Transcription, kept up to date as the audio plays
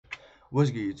What's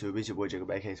good, YouTube? It's your boy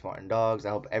Jacob, aka Smartin Dogs.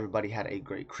 I hope everybody had a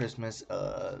great Christmas.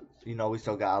 We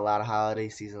still got a lot of holiday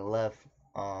season left.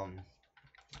 Um,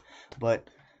 but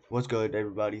what's good,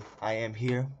 everybody? I am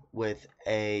here with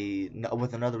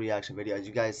another reaction video. As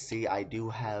you guys see, I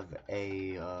do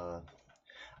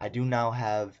now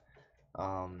have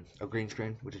a green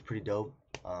screen, which is pretty dope.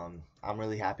 I'm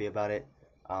really happy about it.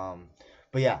 Um,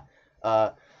 but yeah, uh,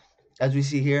 as we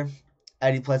see here,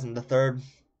 Eddie Pleasant the third.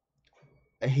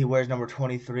 He wears number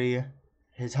 23.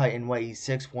 His height and weight, he's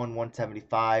 6'1",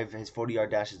 175. His 40-yard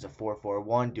dash is a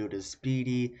 4.41 due to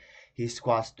speedy. He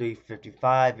squats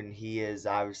 355, and he is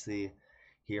obviously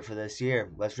here for this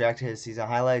year. Let's react to his season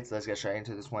highlights. Let's get straight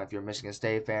into this one. If you're a Michigan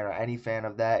State fan or any fan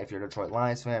of that, if you're a Detroit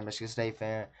Lions fan, Michigan State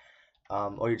fan,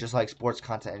 or you're just like sports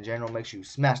content in general, make sure you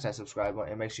smash that subscribe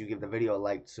button and make sure you give the video a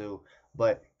like too.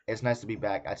 But it's nice to be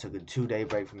back. I took a 2-day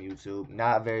break from YouTube.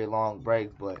 Not a very long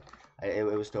break, but it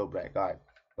was still a break. All right.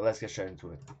 But let's get straight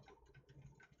into it.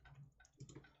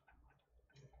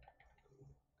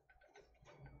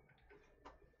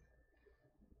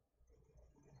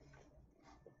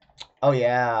 Oh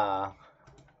yeah,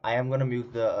 I am gonna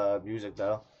mute the music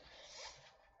though.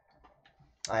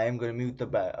 I am gonna mute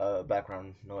the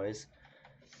background noise.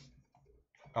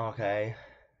 Okay.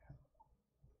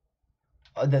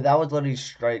 That was literally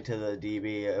straight to the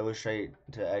DB. It was straight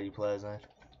to Eddie Pleasant.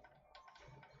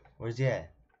 Where's he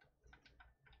at?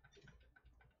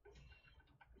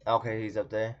 Okay, he's up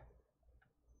there.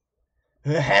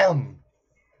 Ahem.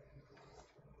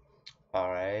 All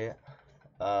right.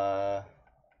 Uh,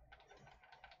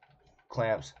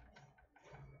 Clamps.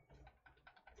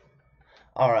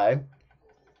 All right.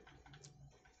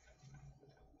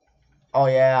 Oh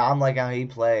yeah, I'm liking how he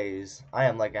plays. I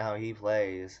am liking how he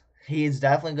plays. He's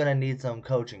definitely gonna need some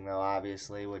coaching though,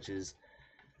 obviously, which is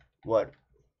what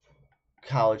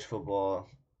college football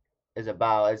is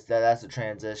about. That's the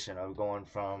transition of going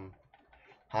from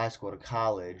high school to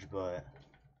college. But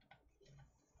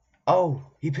oh,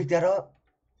 he picked that up.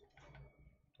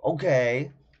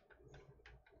 Okay.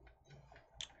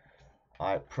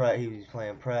 All right, he was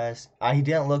playing press. He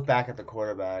didn't look back at the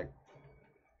quarterback.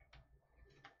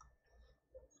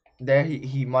 There,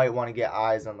 he might want to get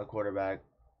eyes on the quarterback.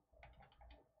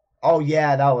 Oh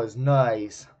yeah, that was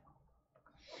nice.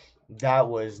 That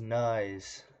was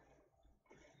nice.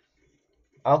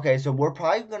 Okay, so we're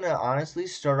probably gonna honestly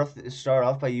start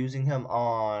off by using him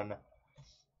on.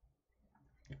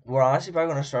 We're honestly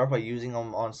probably gonna start by using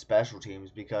him on special teams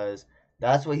because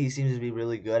that's what he seems to be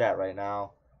really good at right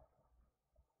now.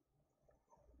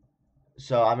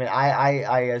 So I mean,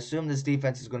 I assume this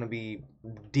defense is gonna be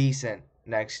decent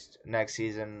next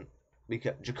season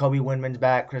because Jacoby Windman's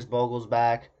back, Chris Bogle's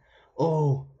back.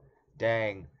 Oh,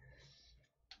 dang.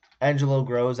 Angelo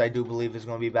Groves, I do believe, is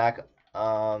going to be back.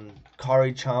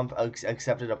 Kari Chump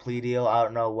accepted a plea deal. I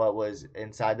don't know what was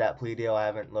inside that plea deal. I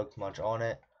haven't looked much on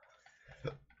it.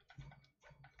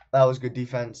 That was good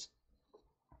defense.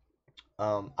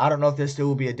 I don't know if this still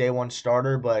will be a day one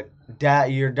starter, but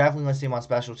you're definitely going to see him on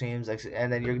special teams,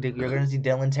 and then you're going to see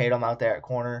Dylan Tatum out there at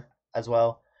corner as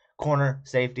well, corner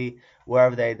safety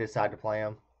wherever they decide to play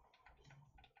him.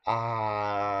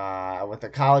 With a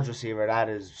college receiver, that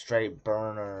is straight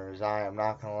burners. I am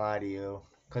not gonna lie to you,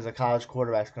 because a college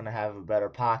quarterback's gonna have a better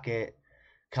pocket.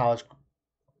 College.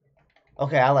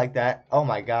 Okay, I like that. Oh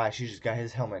my gosh, he just got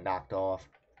his helmet knocked off.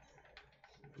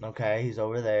 Okay, he's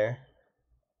over there.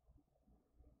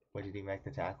 Wait, did he make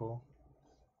the tackle?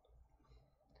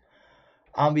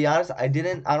 I'll be honest, I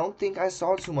don't think I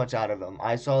saw too much out of him.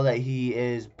 I saw that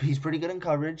he's pretty good in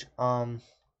coverage.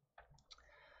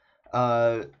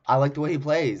 I like the way he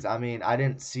plays. I mean, I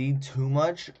didn't see too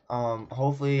much.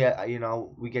 Hopefully,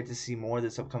 we get to see more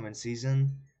this upcoming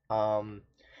season. Um,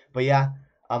 but yeah,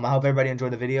 I hope everybody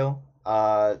enjoyed the video.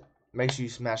 Make sure you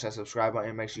smash that subscribe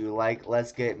button. Make sure you like.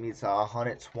 Let's get me to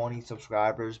 120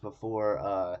 subscribers before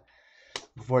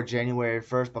January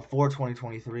 1st, before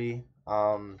 2023.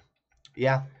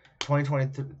 Yeah,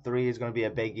 2023 is going to be a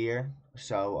big year.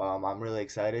 So I'm really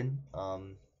excited.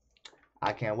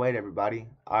 I can't wait, everybody.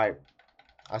 All right.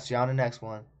 I'll see you on the next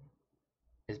one.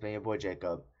 It's been your boy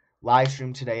Jacob. Live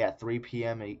stream today at 3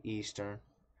 p.m. Eastern.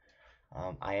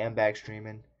 I am back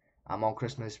streaming. I'm on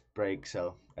Christmas break,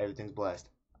 so everything's blessed.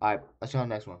 All right. I'll see you on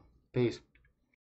the next one. Peace.